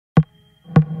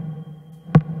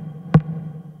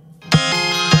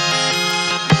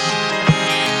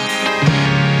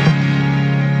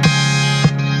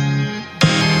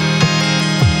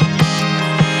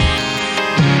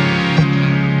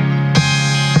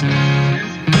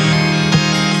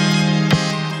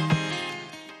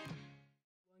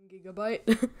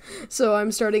Gigabyte. So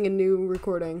I'm starting a new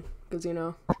recording because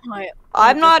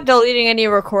I'm not deleting any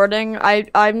recording.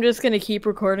 I'm just gonna keep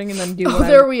recording and then do. Oh,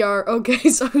 there we are. Okay,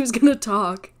 so who's gonna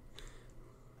talk?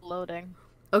 Loading.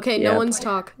 Okay, Yeah. no one's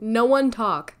talk. No one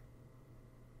talk.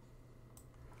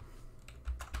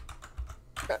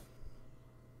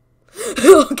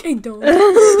 Okay, don't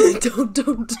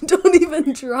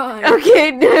even try.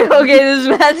 Okay, okay, this is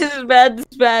bad. This is bad. This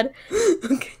is bad.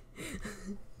 Okay.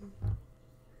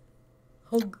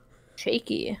 Oh,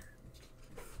 Shaky.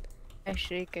 I'm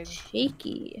shaking.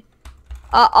 Shaky.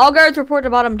 All guards report to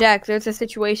bottom deck. There's a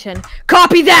situation.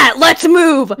 Copy that. Let's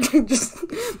move. just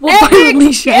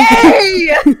violently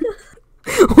shaking.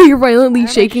 We're violently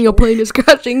shaking. A plane is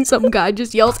crashing. Some guy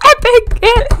just yells, "Epic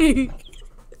gay!"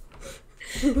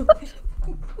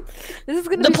 This is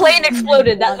gonna The be plane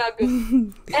exploded. That's not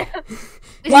good.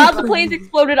 While the planes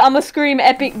exploded, I'ma scream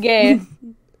 "epic gay."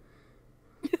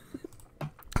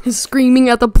 Screaming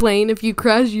at the plane. If you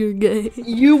crash, you're gay.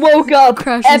 You woke up.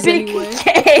 Crashes Epic anyway.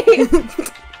 gay.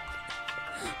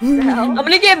 I'm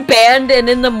gonna get banned, and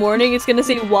in the morning it's gonna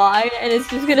say why, and it's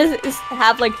just gonna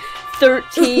have like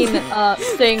 13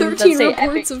 things 13 that say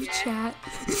reports epic. of chat.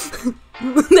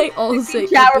 They all say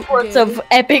Chat epic reports gay. of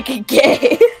epic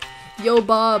gay. Yo,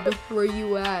 Bob, where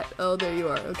you at? Oh, there you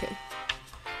are. Okay.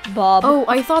 Bob. Oh,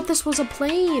 I thought this was a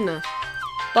plane.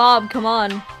 Bob, come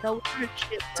on. No weird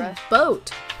shit, It's a bruh.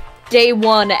 boat. Day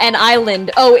 1, an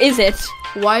island. Oh, is it?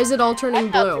 Why is it all turning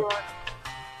blue?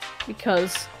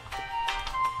 Because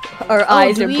our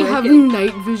eyes do are we broken. have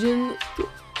night vision?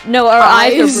 No, our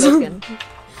eyes are broken.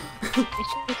 It should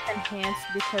be enhanced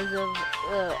because of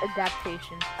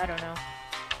adaptation. I don't know.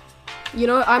 You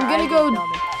know, I'm Our gonna eyes go are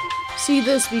dumb. see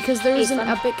this because there's Hey, an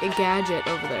epic gadget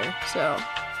over there. So,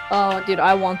 Oh, dude,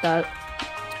 I want that.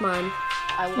 it's mine.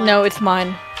 I want. No, it's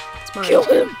mine. It's mine. Kill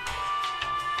him.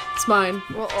 It's mine.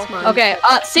 Well, It's mine. Okay,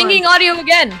 singing audio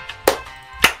again.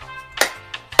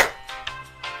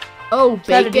 Oh,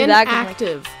 Try to do bacon that 'cause, like-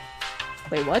 active.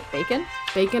 Wait, what? Bacon?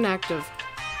 Bacon active.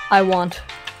 I want.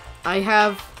 I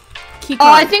have keycard.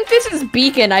 Oh, I think this is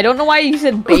beacon. I don't know why you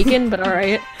said bacon, but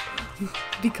alright.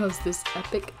 because this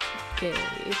epic gay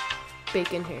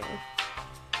bacon hair.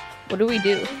 What do we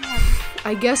do?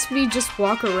 I guess we just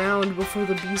walk around before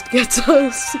the beast gets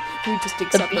us. We just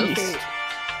accept our beast. fate. This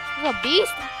is a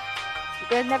beast. You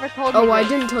guys never told me. Oh, I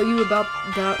this. didn't tell you about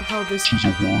how this Is a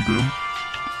war game?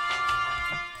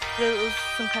 It was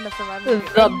some kind of survival. The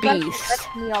game. You guys beast.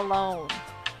 left me alone.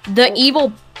 The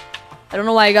evil. I don't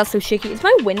know why I got so shaky. Is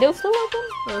my window still open?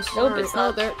 Oh, sorry. it's Oh,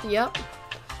 not. there. Yep.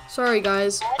 Sorry,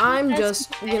 guys. I'm That's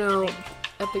just,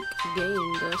 epic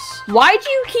game this. Why do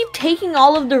you keep taking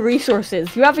all of the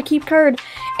resources? You have a keep card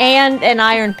and an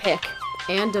iron pick.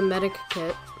 And a medic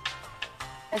kit.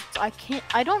 I can't.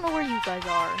 I don't know where you guys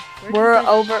are. Where We're you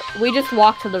guys- over. We just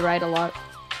walk to the right a lot.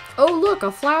 Oh, look,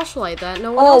 a flashlight that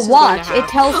no one Oh, else is going watch! to have. It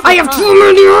tells. I the have time. too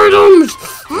many items!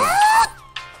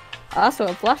 Also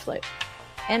a flashlight.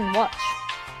 And watch.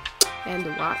 And the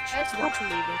watch. Guys, watch leave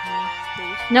with me,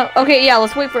 please. No, okay, yeah,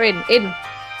 let's wait for Aiden. Aiden.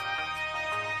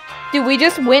 Dude, we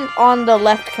just went on the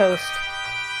left coast.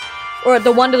 Or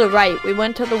the one to the right. We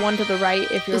went to the one to the right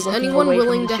if you're Is looking anyone away from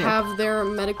willing the to ship. have their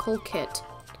medical kit?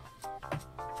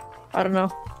 I don't know.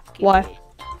 Why?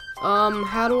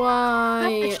 How do I Not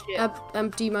the ship.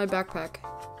 empty my backpack?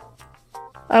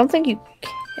 I don't think you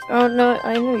can. Oh, no,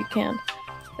 I know you can.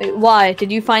 Wait, why?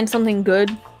 Did you find something good?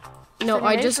 No, So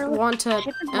I the just medical want to kit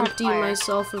is on empty fire.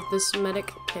 myself of this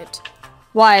medic kit.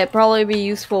 Why? It'd probably be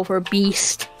useful for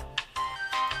beast.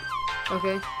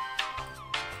 Okay.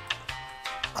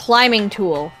 Climbing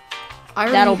tool. I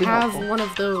That'll already be have helpful. one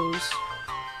of those.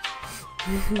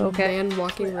 Okay. Man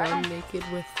walking around naked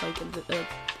with like a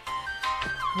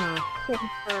huh. Looking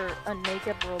for a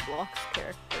naked Roblox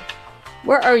character.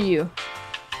 Where are you?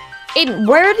 Aiden,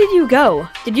 where did you go?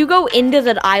 Did you go into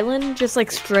that island just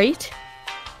like straight?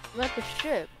 I'm at the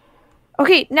ship.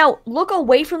 Okay, now look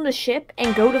away from the ship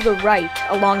and go to the right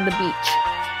along the beach.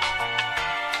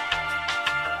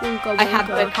 Winka, I have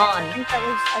winka. the con. I think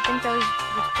that was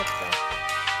just picture.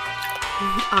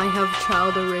 I have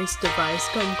child erase device.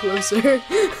 Come closer.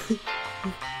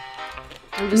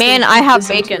 I'm just Man, gonna I put have this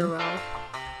into bacon. your mouth.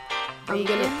 I'm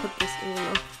gonna put this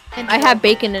in. And I have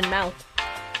bacon in mouth.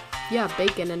 Yeah,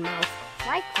 bacon in mouth.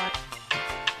 my con.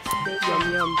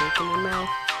 Yum yum, bacon in mouth.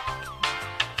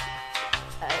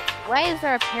 Why is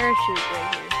there a parachute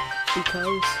right here?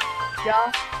 Because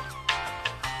Yeah,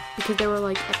 they were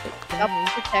like epic. I'll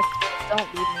protect me. Don't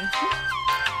leave me.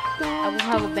 I will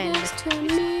have abandoned.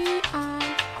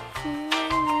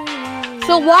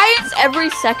 So why is every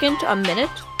second a minute?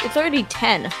 It's already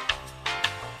 10.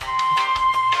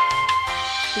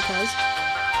 Because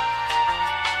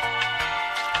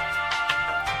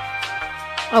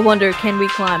I wonder, can we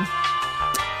climb?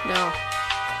 no.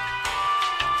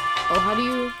 Oh, how do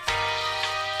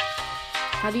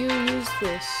you use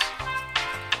this?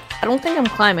 I don't think I'm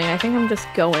climbing. I think I'm just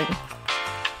going.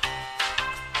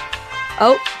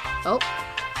 Oh, Oh,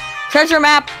 treasure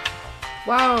map.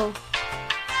 wow.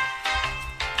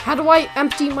 How do I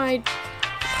empty my...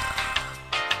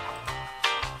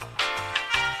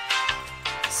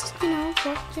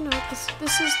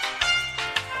 This is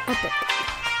epic.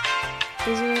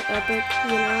 Isn't it epic,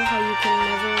 you know, how you can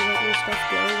never let your stuff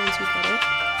go once you get it?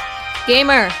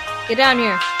 Gamer, get down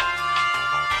here.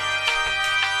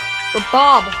 Or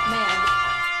Bob, man.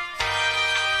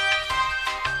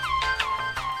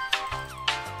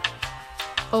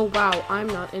 Oh wow, I'm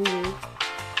not in you.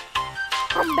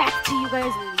 Come back to you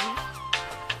guys leave.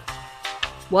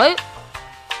 What?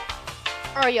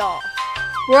 Or y'all?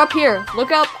 We're up here.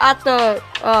 Look up at the,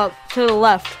 to the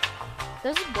left.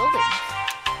 There's buildings.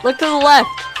 Look to the left.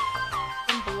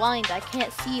 I'm blind. I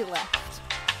can't see left.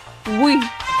 We.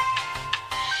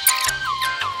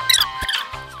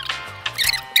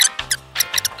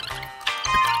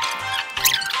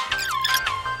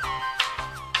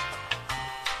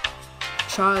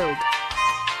 Child.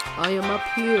 I am up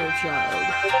here, child.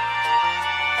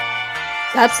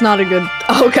 That's not a good.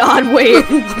 Oh God, wait.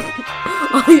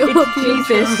 I am It's up here,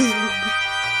 Jesus. child.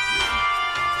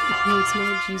 No, it's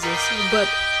not Jesus, but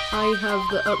I have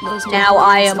the utmost. Now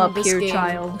I am influence up in this here, game.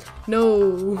 child.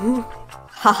 No.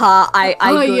 Haha, I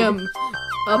good. am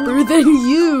upper than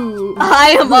you.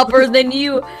 I am upper than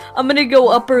you. I'm gonna go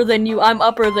upper than you. I'm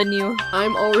upper than you.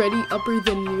 I'm already upper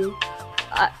than you.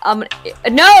 I'm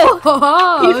no.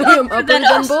 Haha! He's I am upper upper than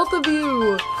than us. both of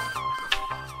you.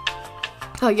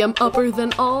 I am upper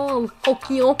than all. Oh,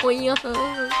 yeah.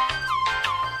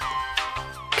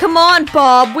 Come on,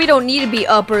 Bob. We don't need to be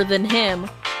upper than him.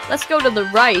 Let's go to the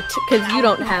right, because you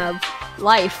don't have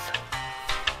life.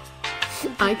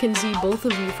 I can see both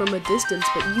of you from a distance,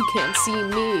 but you can't see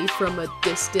me from a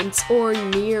distance or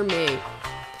near me.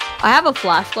 I have a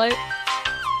flashlight.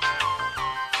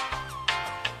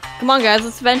 Come on, guys.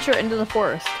 Let's venture into the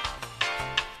forest.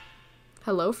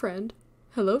 Hello, friend.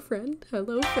 Hello, friend.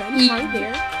 Hello, friend. Ye- Hi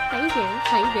there. Hi there.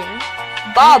 Hi there.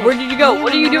 Bob, where did you go? I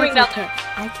What are am you an doing down advocate.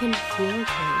 there? I can hear you.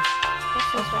 This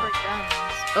is for guns.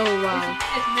 Oh, wow.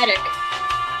 It's medic.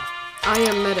 I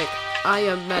am medic. I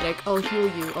am medic. I'll heal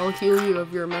you. I'll heal you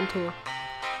of your mental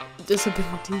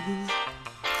disabilities.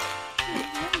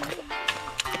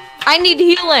 I need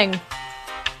healing.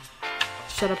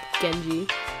 Shut up, Genji.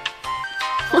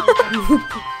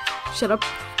 Shut up,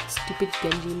 stupid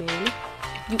Genji man.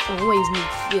 You always need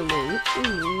healing.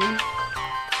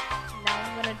 Now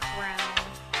I'm gonna drown.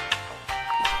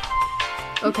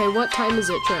 Okay, what time is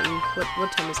it, Trenton?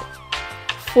 What time is it?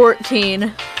 14.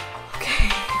 Okay,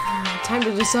 time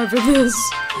to decipher this.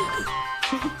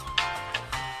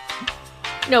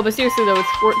 No, but seriously though, it's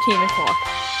 14 o'clock.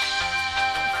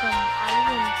 Some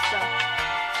island stuff.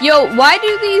 Yo, why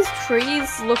do these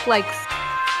trees look like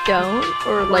stone?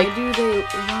 Or Why like, do they?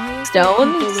 Why is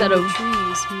stone there people instead in the of,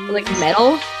 trees? like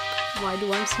metal? Why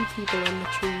do I see people in the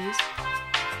trees?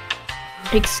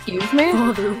 Excuse me?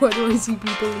 Father, why do I see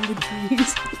people in the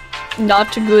trees?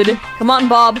 Not good. Come on,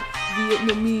 Bob.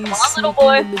 Vietnamese Come on, little sneaking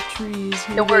boy. in the trees.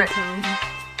 Here Don't they worry. come.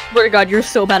 Swear to God, you're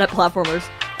so bad at platformers.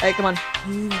 Alright, come on.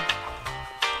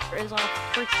 There is on a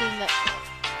freaking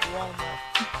walnut.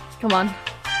 Come on.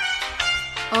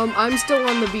 I'm still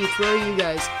on the beach. Where are you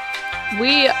guys?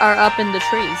 We are up in the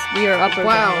trees. We are upper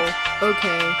Wow. than you.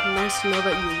 Okay. Nice to know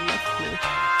that you left me.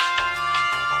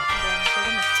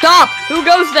 Stop! Who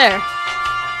goes there?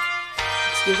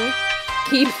 Excuse me?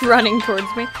 Keeps running towards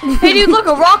me. Hey dude, look,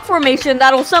 a rock formation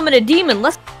that'll summon a demon.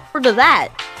 Let's go to that.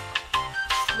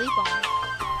 Sleep on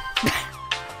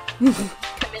it.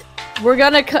 We're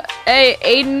gonna hey,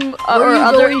 Aiden, Where or are you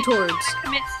other going towards?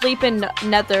 commit sleep in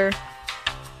Nether.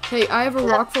 Hey, I have a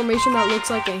rock formation that looks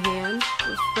like a hand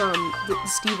from the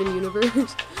Steven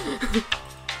Universe.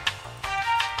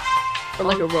 Or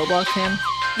like a Roblox hand.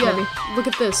 Yeah, Maybe. look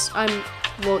at this.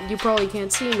 Well, you probably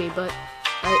can't see me, but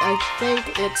I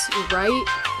think it's right.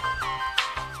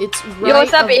 It's right. Yo,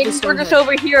 what's up, of the Aiden? We're just Stonehenge.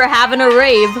 over here having a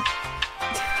rave. I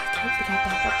can't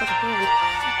back up to the hand.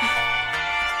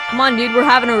 Come on, dude, we're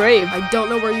having a rave. I don't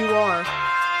know where you are.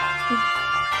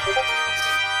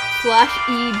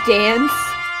 /E dance.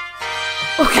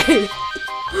 Okay.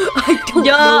 I don't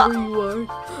Yeah. know where you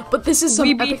are. But this is some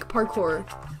We be- epic parkour.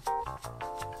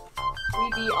 We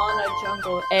be on a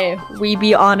jungle A. We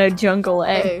be on a jungle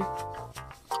A. A.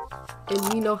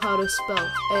 And we know how to spell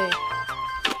A.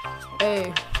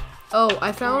 A. Oh,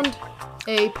 I found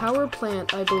a power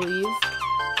plant, I believe.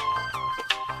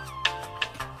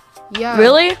 Yeah.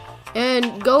 Really?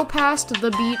 And go past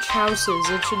the beach houses.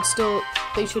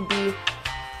 They should be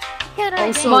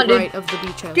also Come on, dude. right of the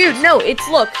beach houses. Dude, no, it's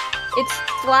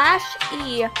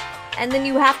 /E, and then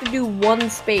you have to do one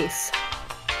space.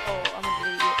 Oh, I'm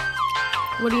an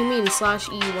idiot. What do you mean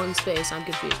 /E one space? I'm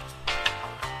confused.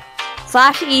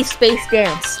 /E space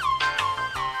dance.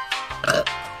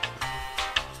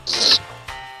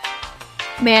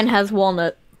 Man has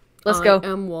walnut. Let's I go.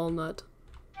 am walnut.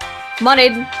 Come on,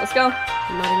 Aiden. Let's go.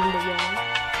 I'm not even the wall.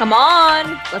 Come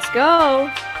on. Let's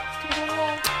go.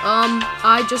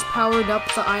 I just powered up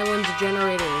the island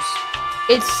generators.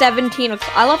 It's 17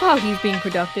 o'clock. I love how he's being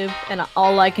productive, and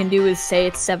all I can do is say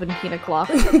it's 17 o'clock.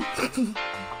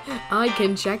 I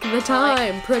can check the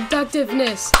time.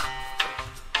 Productiveness.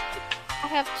 I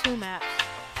have 2 maps.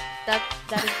 That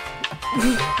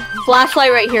is.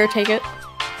 Flashlight right here. Take it.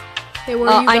 Hey, where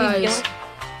are you I need guys? healing.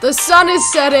 The sun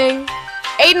is setting.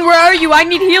 Aiden, where are you? I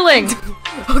need healing.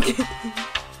 Okay. To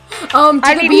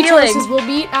I the need beach healing. houses. We'll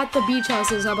meet at the beach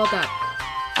houses. How about that?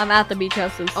 I'm at the beach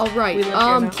houses. All right. We live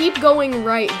here now. Keep going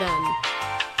right then.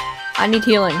 I need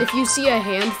healing. If you see a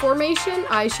hand formation,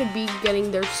 I should be getting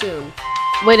there soon.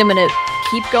 Wait a minute.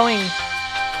 Keep going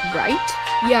right?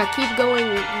 Yeah, keep going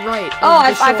right. Oh, of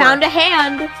I the shore. found a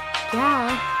hand.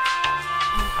 Yeah.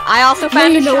 I also Now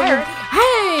found you a know shirt.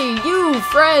 Hey, you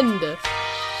friend.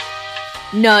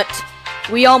 Nut.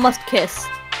 We all must kiss.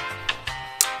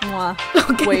 Mwah.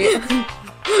 Okay. Wait.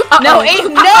 Uh-oh. No,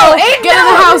 Aiden, no, Uh-oh. Aiden, Get in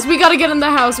no! the house. We gotta get in the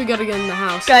house. We gotta get in the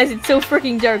house. Guys, it's so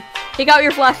freaking dark. Take out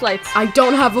your flashlights. I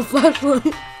don't have a flashlight.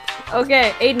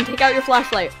 Okay, Aiden, take out your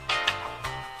flashlight.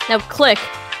 Now click.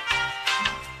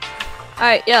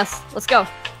 Alright, yes, let's go.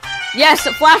 Yes,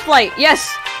 a flashlight,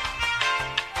 yes!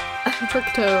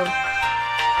 Trickto.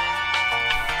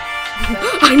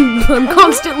 I'm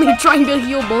constantly trying to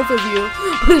heal both of you,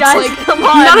 but it's Guys, like come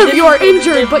on, none of this you are is what we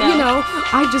injured. live But now. you know,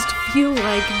 I just feel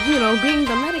like being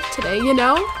the medic today. You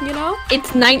know.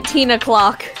 It's 19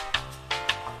 o'clock.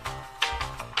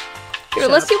 Here,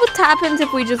 Shut let's up. see what happens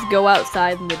if we just go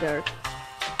outside in the dark.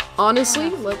 Honestly,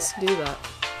 let's do that.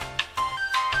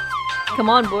 Come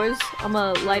on, boys. I'm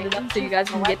gonna light it up so you guys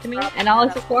can get to me, and I'll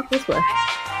just walk this way.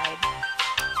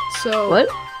 So, What?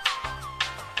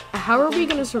 how are we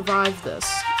gonna survive this?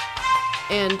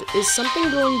 And is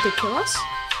something going to kill us?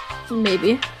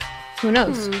 Maybe. Who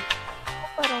knows? Hmm.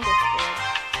 I don't get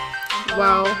scared. I'm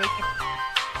Wow. probably making-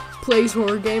 Plays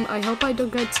horror game. I hope I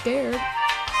don't get scared. Wait,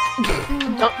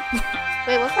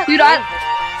 what's that? Dude, thing?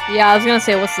 Yeah, I was gonna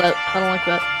say, what's that? I don't like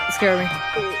that. It scared me.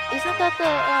 Isn't that the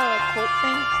cult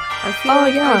thing? I feel Oh,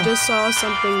 like yeah. I just saw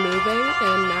something moving,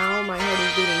 and now my head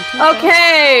is beating too fast.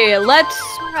 Okay, let's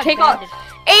Not take off. bandaged.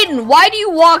 Aiden, why do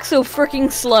you walk so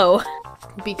freaking slow?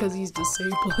 Because he's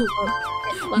disabled.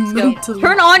 Let's go. Mentally.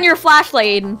 Turn on your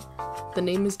flashlight, Aiden. The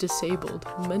name is disabled.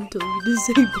 Mentally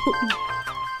disabled.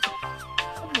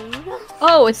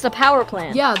 Oh, it's the power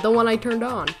plant. Yeah, the one I turned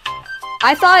on.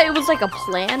 I thought it was like a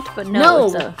plant, but no, No.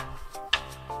 it's a...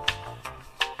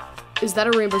 Is that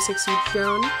a Rainbow Six Siege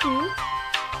drone?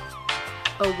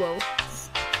 Oh, whoa.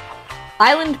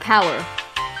 Island power.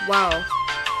 Wow.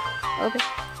 Okay.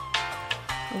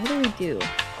 What do we do?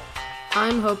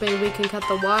 I'm hoping we can cut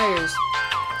the wires.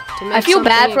 To make I feel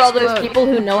bad something for all those explode. people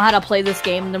who know how to play this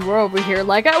game, and then we're over here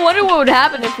like, I wonder what would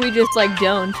happen if we just, like,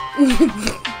 don't.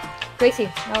 Gracie,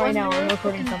 not right now, I'm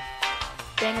recording something.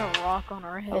 Bang a rock on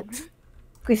our heads.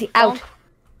 Gracie, out.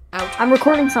 Out. I'm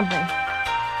recording something.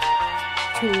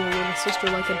 Treating your little sister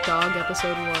like a dog,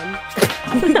 episode 1.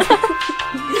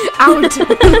 Out!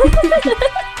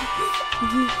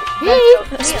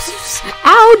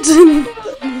 Out!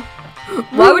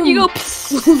 Why would you go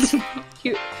psst?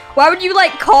 Why would you,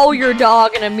 like, call your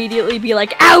dog and immediately be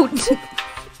like, out?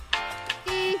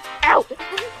 Out!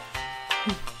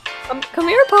 Come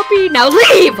here, puppy. Now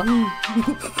leave!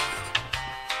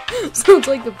 Sounds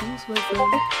like abuse, my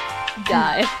friend.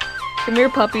 Die. Come here,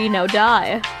 puppy. Now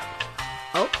die.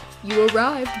 Oh, you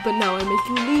arrived, but now I make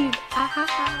you leave. Ah, ha,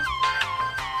 ha.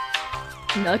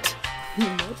 Nut.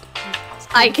 Nut.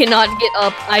 I cannot get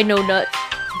up. I know nut.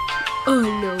 I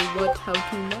know what, how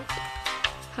to nut.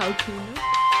 How to nut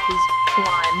is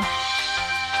Climb.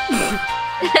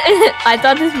 I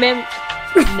thought this meant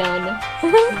none.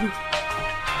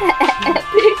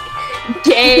 Epic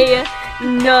gay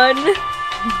nun.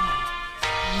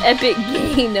 Epic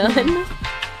gay nun.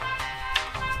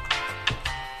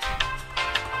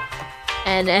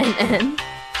 N.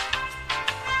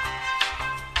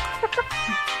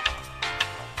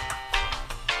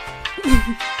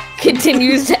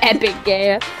 Continues to epic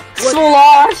gay.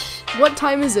 Slosh. What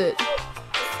time is it?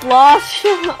 slosh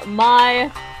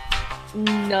my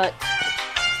nut.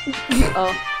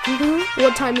 Oh,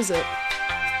 What time is it?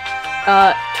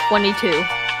 22.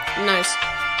 Nice.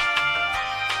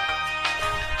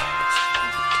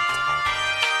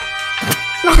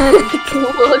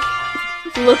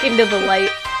 Look into the light.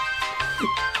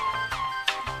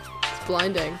 It's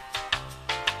blinding.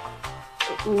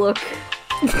 Look.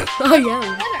 I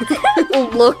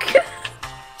am. Look.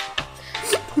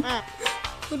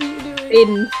 What are you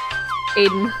doing?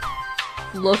 Aiden.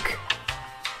 Look.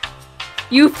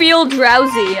 You feel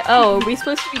drowsy. Oh, are we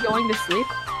supposed to be going to sleep?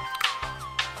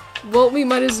 Well, we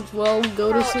might as well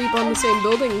go to sleep on the same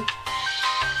building.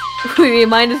 We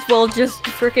might as well just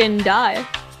frickin' die.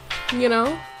 You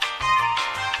know?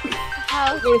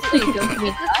 How Seriously, don't we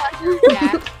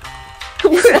Jack?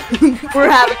 We're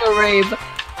having a rave.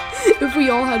 If we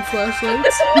all had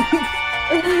flashlights.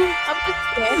 I'm just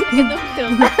standing in the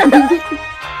film.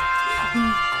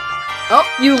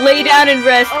 You lay down and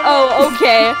rest. Oh,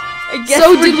 okay. I guess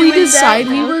So we're did we doing decide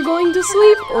that we now. were going to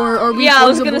sleep, or are we Yeah, I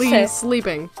was gonna forcibly say.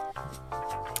 sleeping?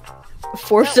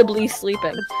 Forcibly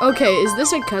sleeping? Okay, is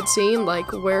this a cutscene,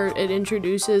 like, where it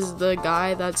introduces the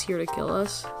guy that's here to kill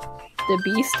us? The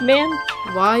Beast Man?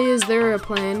 Why is there a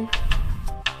plane?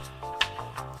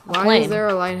 Why plane? is there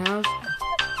a lighthouse?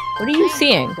 What are you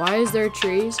seeing? Why is there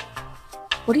trees?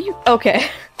 What are you? Okay.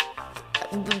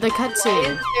 The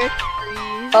cutscene. Is there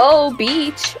trees? Oh,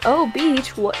 beach. Oh,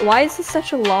 beach. Why is this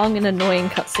such a long and annoying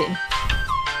cutscene?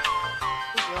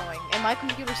 Keep going. And my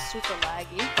computer's super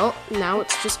laggy. Oh, now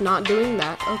it's just not doing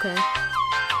that. Okay.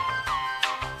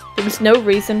 There was no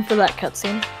reason for that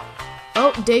cutscene.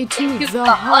 Oh, day 2, you, the the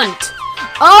hunt.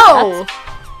 Oh!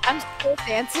 I'm still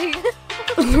dancing.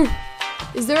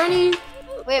 Is there any...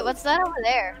 Wait, what's that over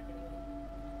there?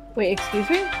 Wait, excuse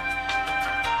me?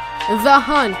 The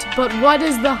hunt. But what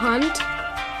is the hunt?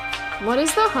 What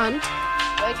is the hunt?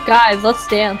 Guys, let's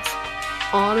dance.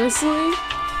 Honestly,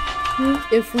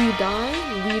 if we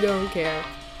die, we don't care.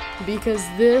 Because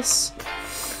this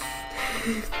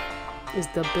is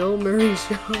the Bill Murray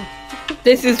Show.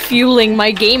 This is fueling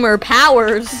my gamer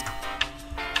powers.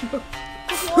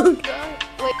 Oh, God.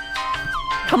 Wait,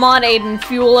 Come on, Aiden,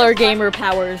 fuel our gamer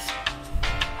powers.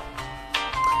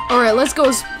 Alright, let's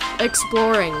go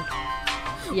exploring.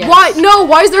 Yes. Why? No,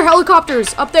 why is there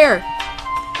helicopters? Up there.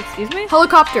 Excuse me?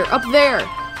 Helicopter, up there.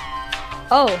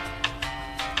 Oh.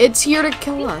 It's here to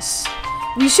kill us.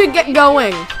 We should get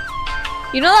going.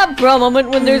 You know that bro moment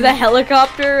when there's a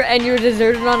helicopter and you're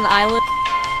deserted on an island?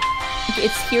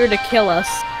 It's here to kill us.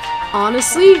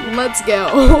 Honestly, let's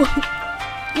go.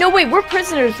 No, wait, we're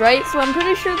prisoners, right? So I'm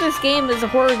pretty sure this game is a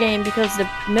horror game because the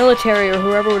military or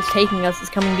whoever was taking us is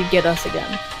coming to get us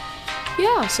again.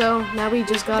 Yeah, so now we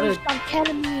just gotta... used on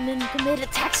ketamine and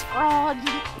committed tax fraud.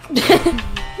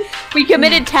 We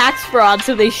committed tax fraud,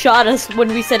 so they shot us when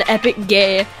we said epic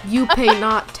gay. You pay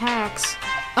not tax.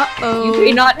 Uh-oh. You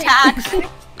pay not tax.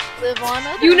 Live on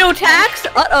other You know tax?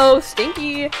 Uh-oh,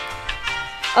 stinky.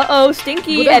 Uh-oh,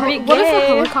 stinky, epic What if a gay.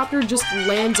 helicopter just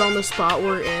lands on the spot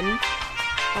we're in?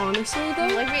 Honestly, though?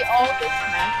 Like we all get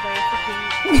smashed by a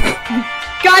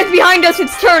freaking Guys, behind us,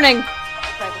 it's turning.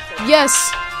 private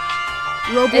Yes!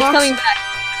 Roblox? It's coming back,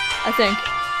 I think.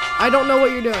 I don't know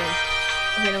what you're doing.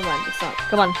 Okay, never mind, it's not.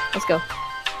 Come on, let's go.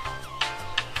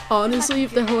 Honestly,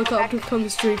 if the helicopter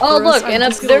comes straight Oh, for us, look, I'm an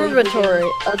just gonna leave the observatory.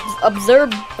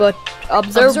 game.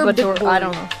 Observatory. I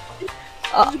don't know.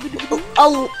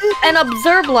 An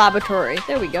observe laboratory.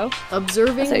 There we go.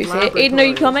 Observing That's how you say it. laboratory. Aiden, are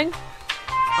you coming?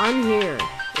 I'm here,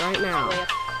 right now.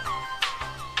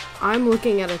 I'm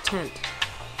looking at a tent.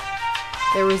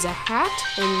 There is a hat,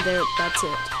 and there, that's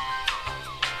it.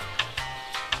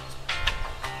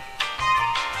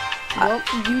 Well,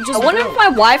 you I just wonder broke. if my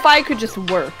Wi-Fi could just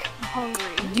work. hungry.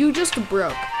 You just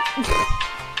broke.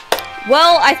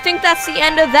 Well, I think that's the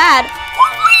end of that.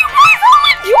 Hopefully you guys all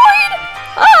enjoyed!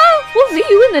 We'll see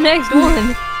you in the next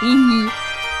one.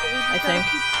 I think.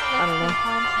 I don't know.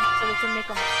 So we can make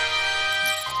them.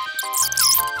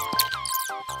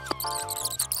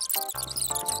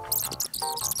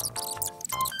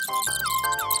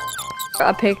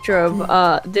 A picture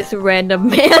of this random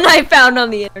man I found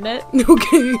on the internet.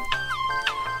 Okay.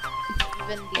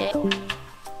 Vin Diesel.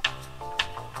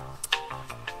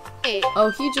 Hey,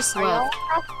 Oh, he just are y'all? left.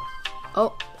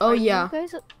 Oh, Are yeah. You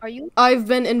guys, are you? I've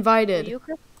been Are invited. you?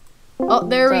 Chris? Oh,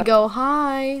 there we What's go.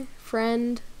 Hi,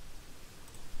 friend.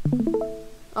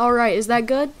 Alright, is that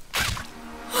good?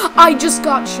 I just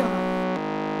got shot.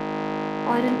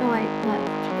 Oh, I didn't know I left.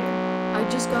 I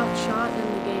just got shot in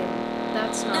the game.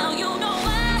 That's not.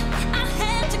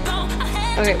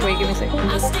 Okay, wait, give me a second.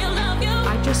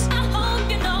 I just.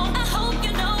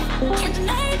 Can't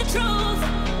deny the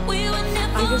truth. We were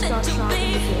never I just got meant to shot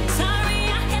in the be. face. Sorry,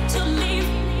 I had to leave.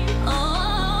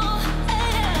 Oh,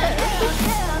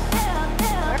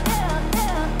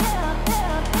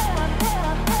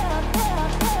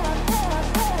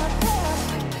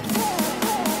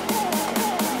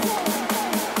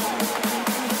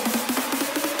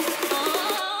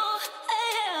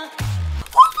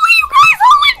 Hopefully you guys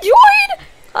all enjoyed.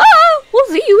 We'll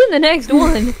see you in the next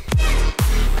one.